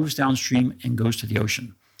and moves downstream and goes to the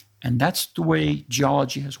ocean. And that's the way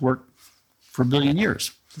geology has worked for a billion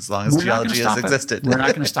years. As long as geology has existed. We're not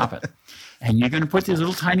going to stop it. And you're going to put these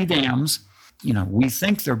little tiny dams, we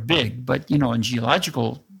think they're big, but, in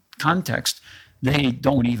geological context, they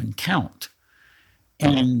don't even count.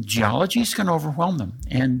 And geology is going to overwhelm them.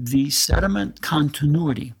 And the sediment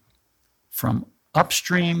continuity from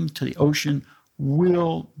upstream to the ocean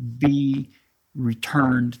will be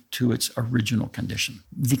returned to its original condition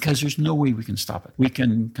because there's no way we can stop it. We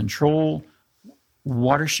can control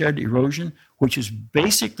watershed erosion, which is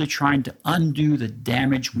basically trying to undo the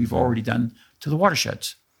damage we've already done to the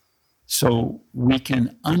watersheds. So we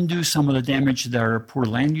can undo some of the damage that our poor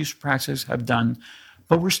land use practices have done,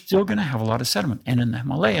 but we're still going to have a lot of sediment. And in the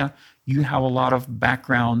Himalaya, you have a lot of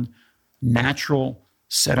background natural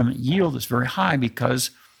sediment yield that's very high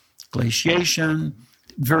because glaciation,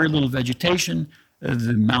 very little vegetation,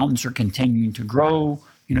 the mountains are continuing to grow,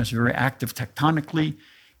 it's very active tectonically.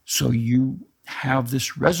 So you have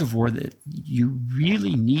this reservoir that you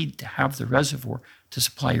really need to have the reservoir to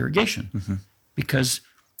supply irrigation because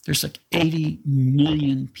there's like 80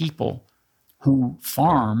 million people who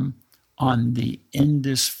farm on the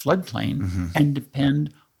Indus floodplain and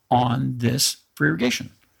depend on this for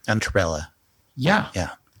irrigation. And Tarbella. Yeah.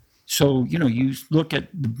 So, you look at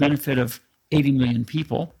the benefit of 80 million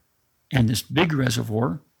people and this big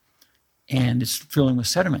reservoir, and it's filling with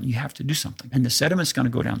sediment. You have to do something. And the sediment's going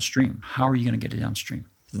to go downstream. How are you going to get it downstream?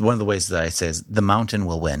 One of the ways that I say is the mountain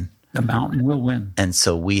will win. The mountain will win. And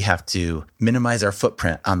so we have to minimize our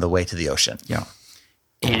footprint on the way to the ocean. Yeah.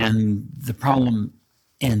 And the problem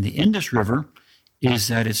in the Indus River is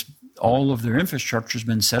that all of their infrastructure has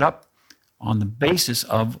been set up on the basis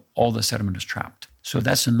of all the sediment is trapped. So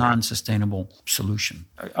that's a non-sustainable solution.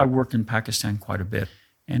 I work in Pakistan quite a bit,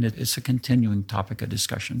 and it's a continuing topic of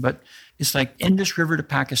discussion. But it's like Indus River to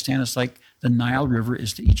Pakistan, it's like the Nile River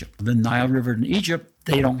is to Egypt. The Nile River in Egypt,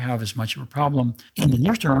 they don't have as much of a problem in the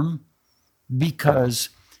near term because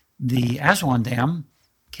the Aswan Dam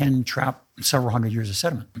can trap several hundred years of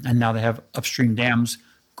sediment. And now they have upstream dams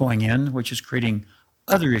going in, which is creating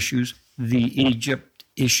other issues. The Egypt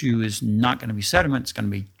issue is not going to be sediment, it's going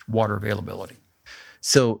to be water availability.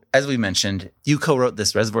 So, as we mentioned, you co-wrote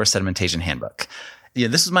this Reservoir Sedimentation Handbook. Yeah,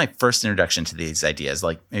 this was my first introduction to these ideas,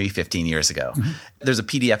 like maybe 15 years ago. Mm-hmm. There's a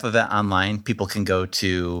PDF of it online. People can go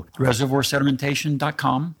to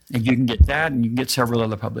reservoirsedimentation.com, and you can get that, and you can get several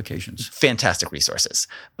other publications. Fantastic resources.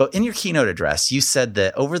 But in your keynote address, you said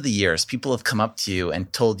that over the years, people have come up to you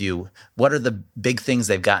and told you what are the big things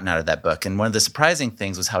they've gotten out of that book. And one of the surprising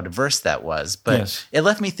things was how diverse that was. But yes. It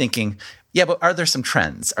left me thinking, yeah, but are there some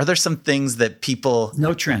trends? Are there some things that people...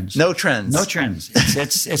 No trends. No trends. No trends.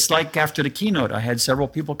 It's like after the keynote, I had several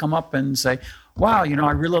people come up and say, wow,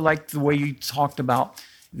 I really liked the way you talked about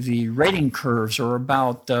the rating curves or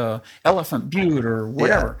about Elephant Butte or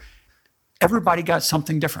whatever. Yeah. Everybody got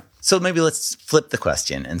something different. So maybe let's flip the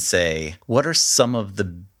question and say, what are some of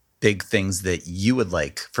the big things that you would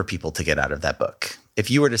like for people to get out of that book? If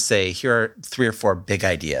you were to say, here are 3 or 4 big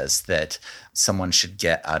ideas that someone should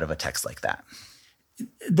get out of a text like that.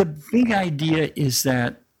 The big idea is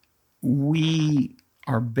that we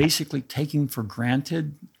are basically taking for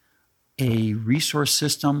granted a resource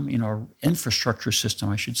system, infrastructure system,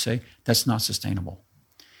 I should say, that's not sustainable.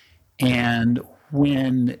 And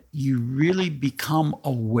when you really become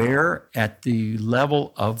aware at the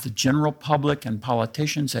level of the general public and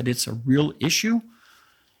politicians that it's a real issue,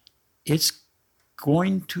 it's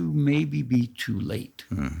going to maybe be too late.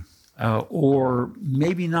 Or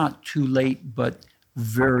maybe not too late, but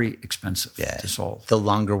very expensive to solve. The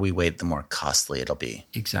longer we wait, the more costly it'll be.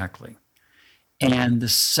 Exactly. And the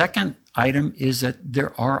second item is that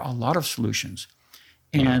there are a lot of solutions.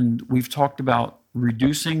 And we've talked about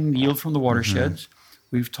reducing yield from the watersheds.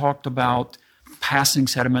 Mm-hmm. We've talked about passing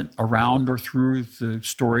sediment around or through the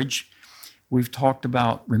storage. We've talked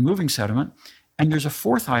about removing sediment. And there's a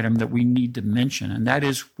fourth item that we need to mention, and that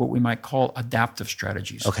is what we might call adaptive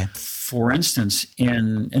strategies. Okay. For instance,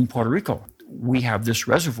 in Puerto Rico, we have this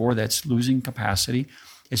reservoir that's losing capacity.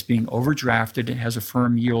 It's being overdrafted. It has a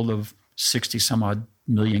firm yield of 60 some odd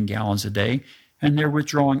million gallons a day, and they're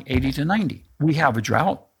withdrawing 80 to 90. We have a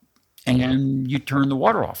drought, and you turn the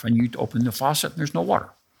water off, and you open the faucet, and there's no water.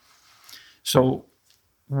 So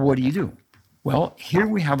what do? Well, here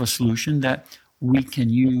we have a solution that we can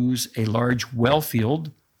use a large well field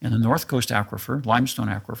in the North Coast Aquifer, limestone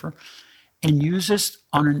aquifer, and use this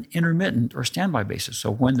on an intermittent or standby basis. So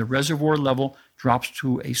when the reservoir level drops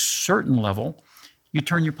to a certain level, you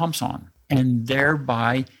turn your pumps on. And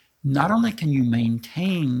thereby, not only can you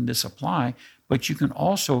maintain the supply, but you can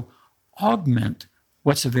also augment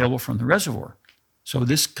what's available from the reservoir. So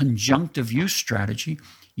this conjunctive use strategy,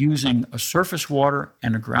 using a surface water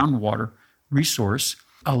and a groundwater resource,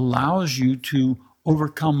 allows you to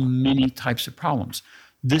overcome many types of problems.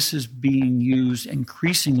 This is being used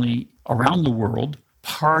increasingly around the world.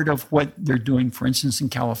 Part of what they're doing, for instance, in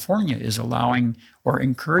California, is allowing or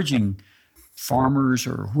encouraging farmers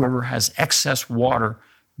or whoever has excess water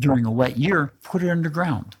during a wet year, put it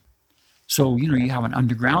underground. So, you have an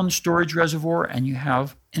underground storage reservoir and you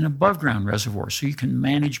have an above ground reservoir. So you can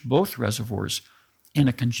manage both reservoirs in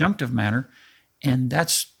a conjunctive manner. And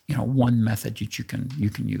that's one method that you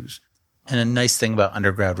can use. And a nice thing about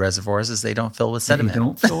underground reservoirs is they don't fill with sediment. They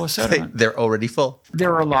don't fill with sediment. They're already full.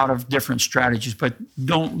 There are a lot of different strategies, but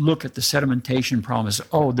don't look at the sedimentation problem as,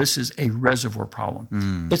 this is a reservoir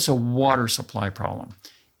problem. It's a water supply problem.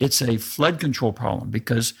 It's a flood control problem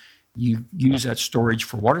because you use that storage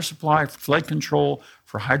for water supply, for flood control,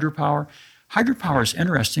 for hydropower. Hydropower is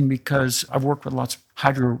interesting because I've worked with lots of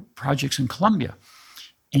hydro projects in Colombia.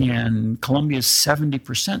 And Colombia is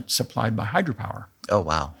 70% supplied by hydropower. Oh,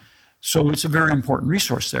 wow. So it's a very important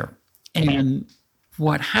resource there. And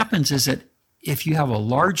what happens is that if you have a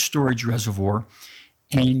large storage reservoir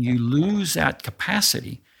and you lose that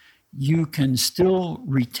capacity, you can still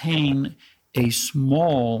retain a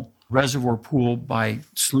small reservoir pool by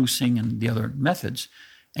sluicing and the other methods,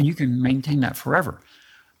 and you can maintain that forever.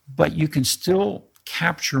 But you can still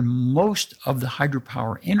capture most of the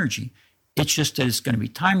hydropower energy. It's just that it's going to be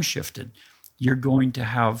time shifted. You're going to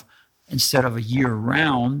have, instead of a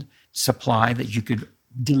year-round supply that you could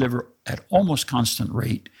deliver at almost constant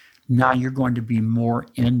rate, now you're going to be more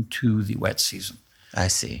into the wet season. I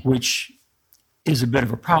see. Which is a bit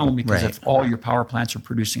of a problem because Right. if all your power plants are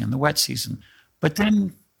producing in the wet season. But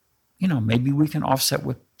then, maybe we can offset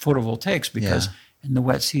with photovoltaics because in the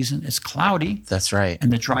wet season it's cloudy. That's right. In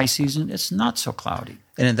the dry season, it's not so cloudy.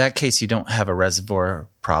 And in that case, you don't have a reservoir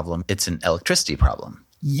problem. It's an electricity problem.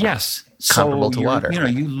 Yes. Comparable to water.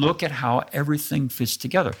 You look at how everything fits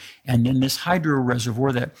together. And then this hydro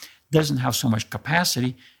reservoir that doesn't have so much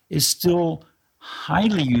capacity is still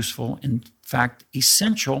highly useful, in fact,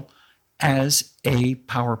 essential as a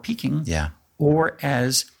power peaking or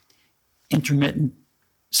as intermittent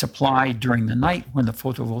supply during the night when the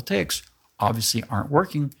photovoltaics obviously aren't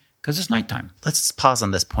working because it's nighttime. Let's pause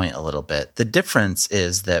on this point a little bit. The difference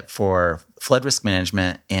is that for flood risk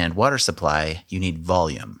management and water supply, you need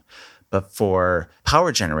volume. But for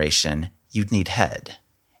power generation, you'd need head.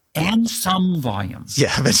 And some volume.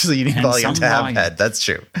 Yeah, eventually you need volume to have head. That's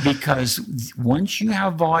true. Because once you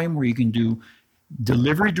have volume where you can do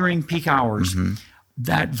delivery during peak hours,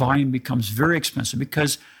 that volume becomes very expensive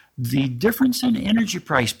because the difference in energy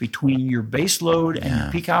price between your base load and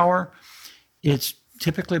your peak hour, it's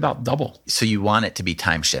typically about double. So you want it to be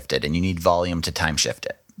time shifted and you need volume to time shift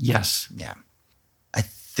it. Yes. Yeah. I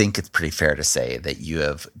think it's pretty fair to say that you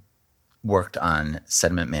have worked on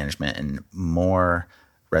sediment management in more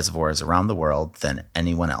reservoirs around the world than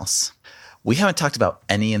anyone else. We haven't talked about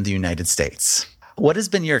any in the United States. What has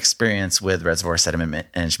been your experience with reservoir sediment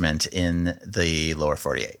management in the lower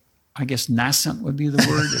 48? I guess nascent would be the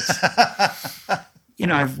word.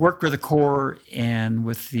 I've worked with the Corps and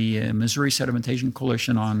with the Missouri Sedimentation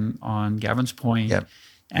Coalition on Gavin's Point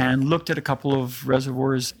and looked at a couple of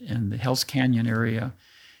reservoirs in the Hells Canyon area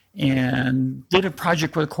and did a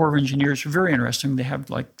project with the Corps of Engineers. Very interesting. They have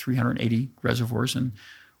like 380 reservoirs, and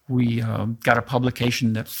we got a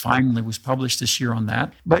publication that finally was published this year on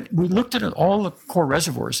that. But we looked at all the Corps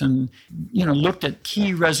reservoirs and, looked at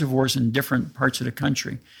key reservoirs in different parts of the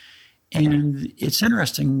country. And it's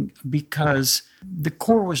interesting because the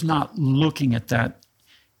Corps was not looking at that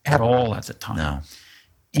at all at the time. No.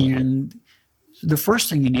 And the first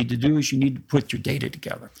thing you need to do is you need to put your data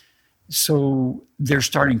together. So they're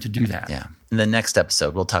starting to do that. Yeah. In the next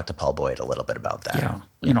episode, we'll talk to Paul Boyd a little bit about that.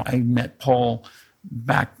 Yeah. I met Paul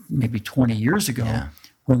back maybe 20 years ago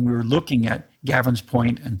when we were looking at Gavin's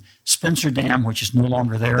Point and Spencer Dam, which is no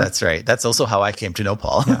longer there. That's right. That's also how I came to know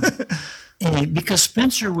Paul. And because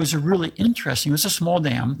Spencer was it was a small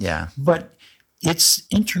dam, but it's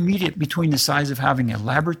intermediate between the size of having a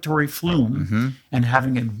laboratory flume and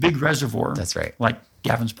having a big reservoir. That's right. Like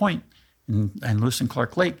Gavin's Point and Lewis and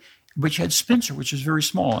Clark Lake, but you had Spencer, which is very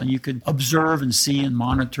small, and you could observe and see and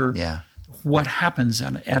monitor what happens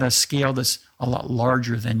at a scale that's a lot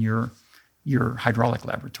larger than your hydraulic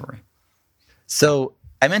laboratory. So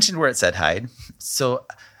I mentioned we're at SedHyd. So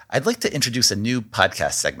I'd like to introduce a new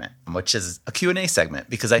podcast segment, which is a Q&A segment,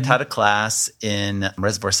 because I taught a class in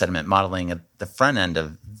reservoir sediment modeling at the front end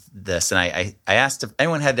of this. And I asked if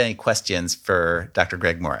anyone had any questions for Dr.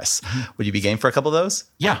 Greg Morris. Would you be game for a couple of those?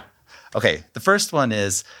 Yeah. Okay. The first one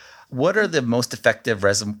is, what are the most effective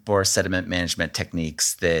reservoir sediment management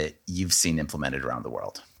techniques that you've seen implemented around the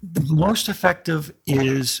world? The most effective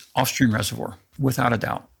is off-stream reservoir, without a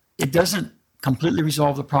doubt. It doesn't completely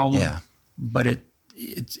resolve the problem, but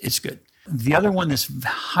it's good. The other one that's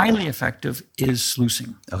highly effective is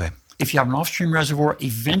sluicing. Okay. If you have an off-stream reservoir,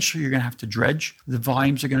 eventually you're going to have to dredge. The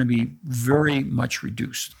volumes are going to be very much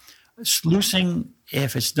reduced. Sluicing,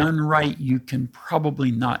 if it's done right, you can probably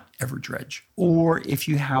not ever dredge. Or if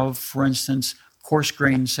you have, for instance,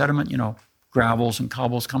 coarse-grained sediment, gravels and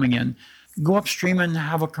cobbles coming in, go upstream and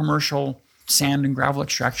have a commercial sand and gravel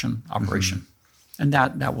extraction operation. And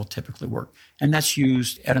that will typically work. And that's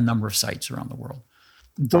used at a number of sites around the world.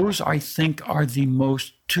 Those, I think, are the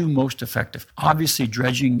two most effective. Obviously,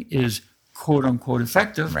 dredging is quote-unquote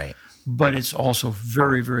effective, but it's also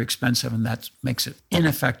very, very expensive, and that makes it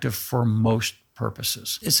ineffective for most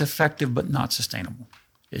purposes. It's effective, but not sustainable.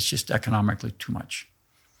 It's just economically too much.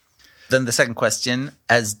 Then the second question,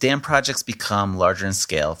 as dam projects become larger in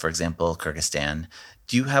scale, for example, Kyrgyzstan,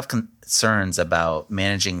 do you have concerns about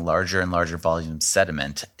managing larger and larger volume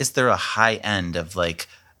sediment? Is there a high end of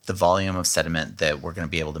the volume of sediment that we're going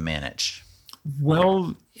to be able to manage?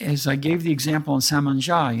 Well, as I gave the example in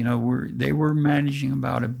Samanjah, they were managing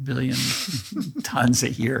about 1 billion tons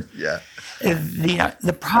a year. Yeah.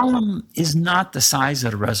 The problem is not the size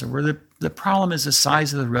of the reservoir. The problem is the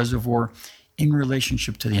size of the reservoir in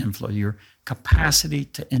relationship to the inflow, your capacity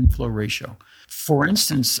to inflow ratio. For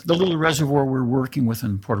instance, the little reservoir we're working with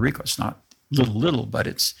in Puerto Rico, it's not little, but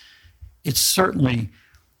it's certainly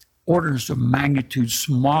orders of magnitude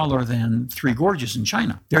smaller than Three Gorges in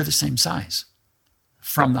China. They're the same size.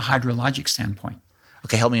 from the hydrologic standpoint.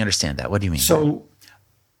 Okay, help me understand that. What do you mean? So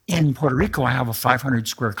in Puerto Rico, I have a 500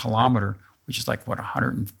 square kilometer, which is like,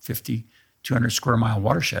 150, 200 square mile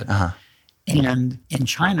watershed. Uh-huh. And in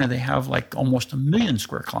China, they have like almost 1 million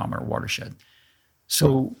square kilometer watershed.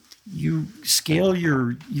 So you scale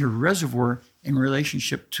your reservoir in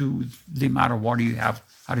relationship to the amount of water you have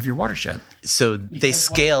out of your watershed. So they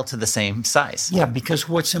scale to the same size. Yeah, because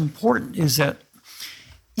what's important is that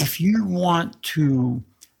if you want to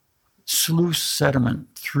sluice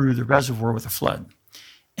sediment through the reservoir with a flood,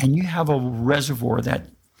 and you have a reservoir that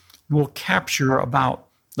will capture about,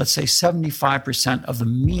 let's say, 75% of the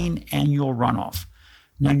mean annual runoff.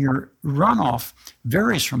 Now, your runoff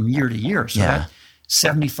varies from year to year. So that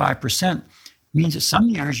 75% means that some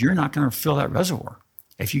years you're not going to fill that reservoir.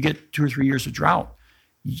 If you get 2 or 3 years of drought,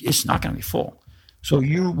 it's not going to be full. So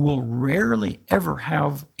you will rarely ever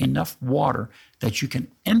have enough water that you can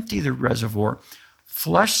empty the reservoir,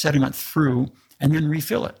 flush sediment through, and then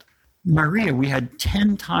refill it. Maria, we had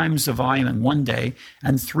 10 times the volume in one day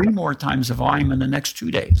and 3 more times the volume in the next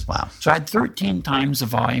 2 days. Wow. So I had 13 times the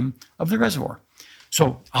volume of the reservoir.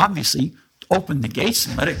 So obviously, open the gates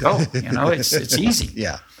and let it go. It's easy.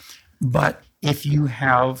 Yeah. But if you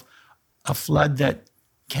have a flood that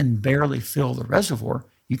can barely fill the reservoir,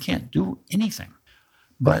 you can't do anything.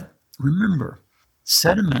 But remember,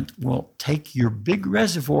 sediment will take your big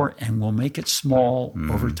reservoir and will make it small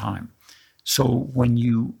over time. So when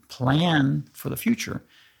you plan for the future,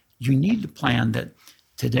 you need to plan that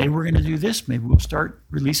today we're going to do this. Maybe we'll start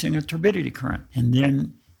releasing a turbidity current. And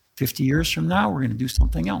then 50 years from now, we're going to do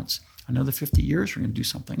something else. Another 50 years, we're going to do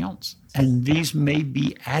something else. And these may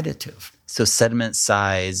be additive. So sediment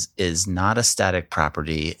size is not a static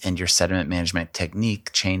property, and your sediment management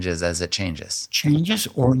technique changes as it changes. Changes,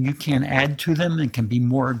 or you can add to them and can be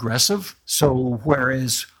more aggressive. So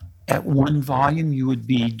whereas at one volume, you would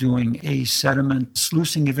be doing a sediment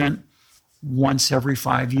sluicing event once every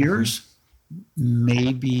 5 years,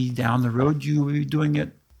 maybe down the road, you will be doing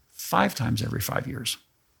it 5 times every 5 years.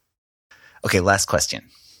 Okay, last question.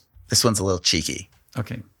 This one's a little cheeky.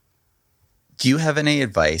 Okay. Do you have any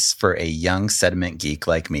advice for a young sediment geek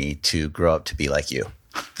like me to grow up to be like you?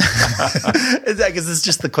 Because it's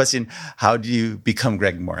just the question, how do you become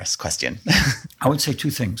Greg Morris question? I would say 2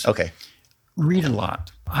 things. Okay. Read a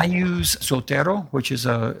lot. I use Zotero, which is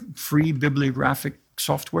a free bibliographic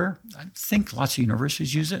software. I think lots of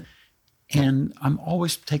universities use it. And I'm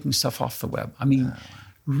always taking stuff off the web. I mean,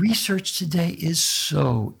 research today is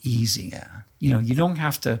so easy. Yeah. You don't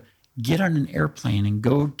have to get on an airplane and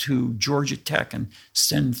go to Georgia Tech and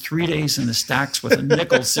spend 3 days in the stacks with a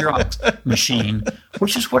nickel Xerox machine,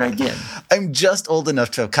 which is what I did. I'm just old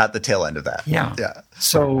enough to have caught the tail end of that. Yeah.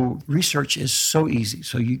 So research is so easy.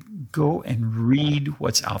 So you go and read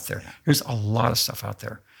what's out there. There's a lot of stuff out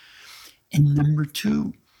there. And number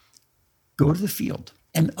 2, go to the field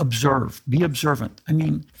and observe. Be observant. I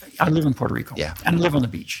mean, I live in Puerto Rico. Yeah. And I live on the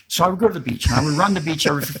beach. So I would go to the beach and I would run the beach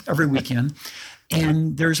every weekend.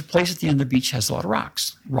 And there's a place at the end of the beach that has a lot of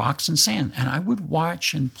rocks and sand. And I would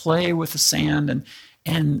watch and play with the sand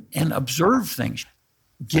and observe things.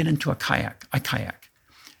 Get into a kayak.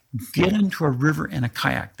 Get into a river in a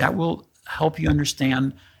kayak. That will help you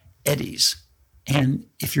understand eddies. And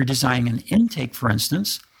if you're designing an intake, for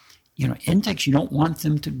instance, intakes, you don't want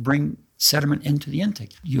them to bring sediment into the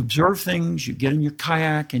intake. You observe things, you get in your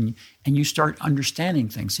kayak, and you start understanding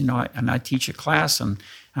things. And I teach a class, and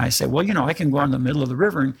I say, well, I can go out in the middle of the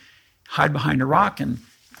river and hide behind a rock and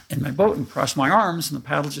in my boat and cross my arms, and the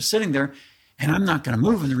paddle's just sitting there, and I'm not going to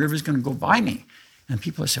move, and the river's going to go by me. And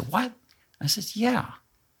people say, what? I said, yeah,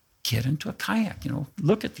 get into a kayak,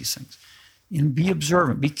 look at these things. Be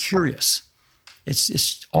observant, be curious.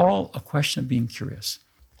 It's all a question of being curious.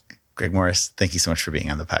 Greg Morris, thank you so much for being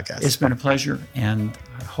on the podcast. It's been a pleasure, and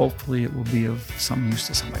hopefully it will be of some use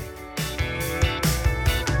to somebody.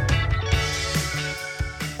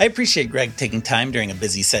 I appreciate Greg taking time during a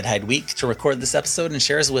busy SedHide week to record this episode and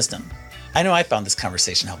share his wisdom. I know I found this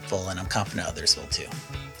conversation helpful, and I'm confident others will too.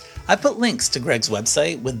 I put links to Greg's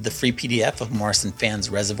website with the free PDF of Morris & Fan's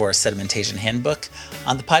Reservoir Sedimentation Handbook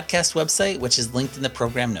on the podcast website, which is linked in the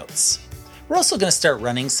program notes. We're also going to start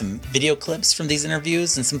running some video clips from these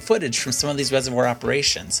interviews and some footage from some of these reservoir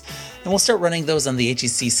operations. And we'll start running those on the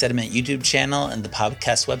HEC Sediment YouTube channel and the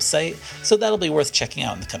podcast website, so that'll be worth checking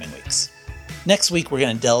out in the coming weeks. Next week, we're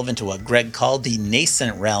going to delve into what Greg called the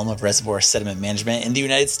nascent realm of reservoir sediment management in the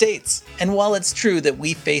United States. And while it's true that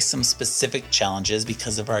we face some specific challenges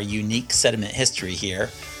because of our unique sediment history here,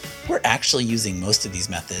 we're actually using most of these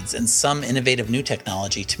methods and some innovative new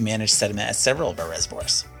technology to manage sediment at several of our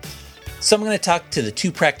reservoirs. So I'm going to talk to the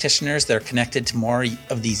two practitioners that are connected to more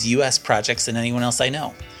of these U.S. projects than anyone else I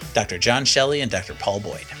know, Dr. John Shelley and Dr. Paul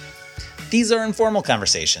Boyd. These are informal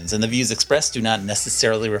conversations, and the views expressed do not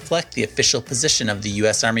necessarily reflect the official position of the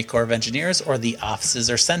U.S. Army Corps of Engineers or the offices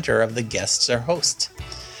or center of the guests or host.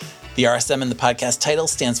 The RSM in the podcast title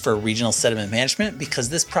stands for Regional Sediment Management because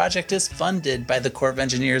this project is funded by the Corps of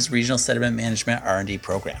Engineers Regional Sediment Management R&D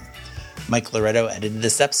program. Mike Loretto edited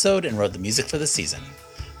this episode and wrote the music for the season.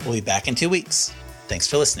 We'll be back in 2 weeks. Thanks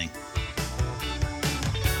for listening.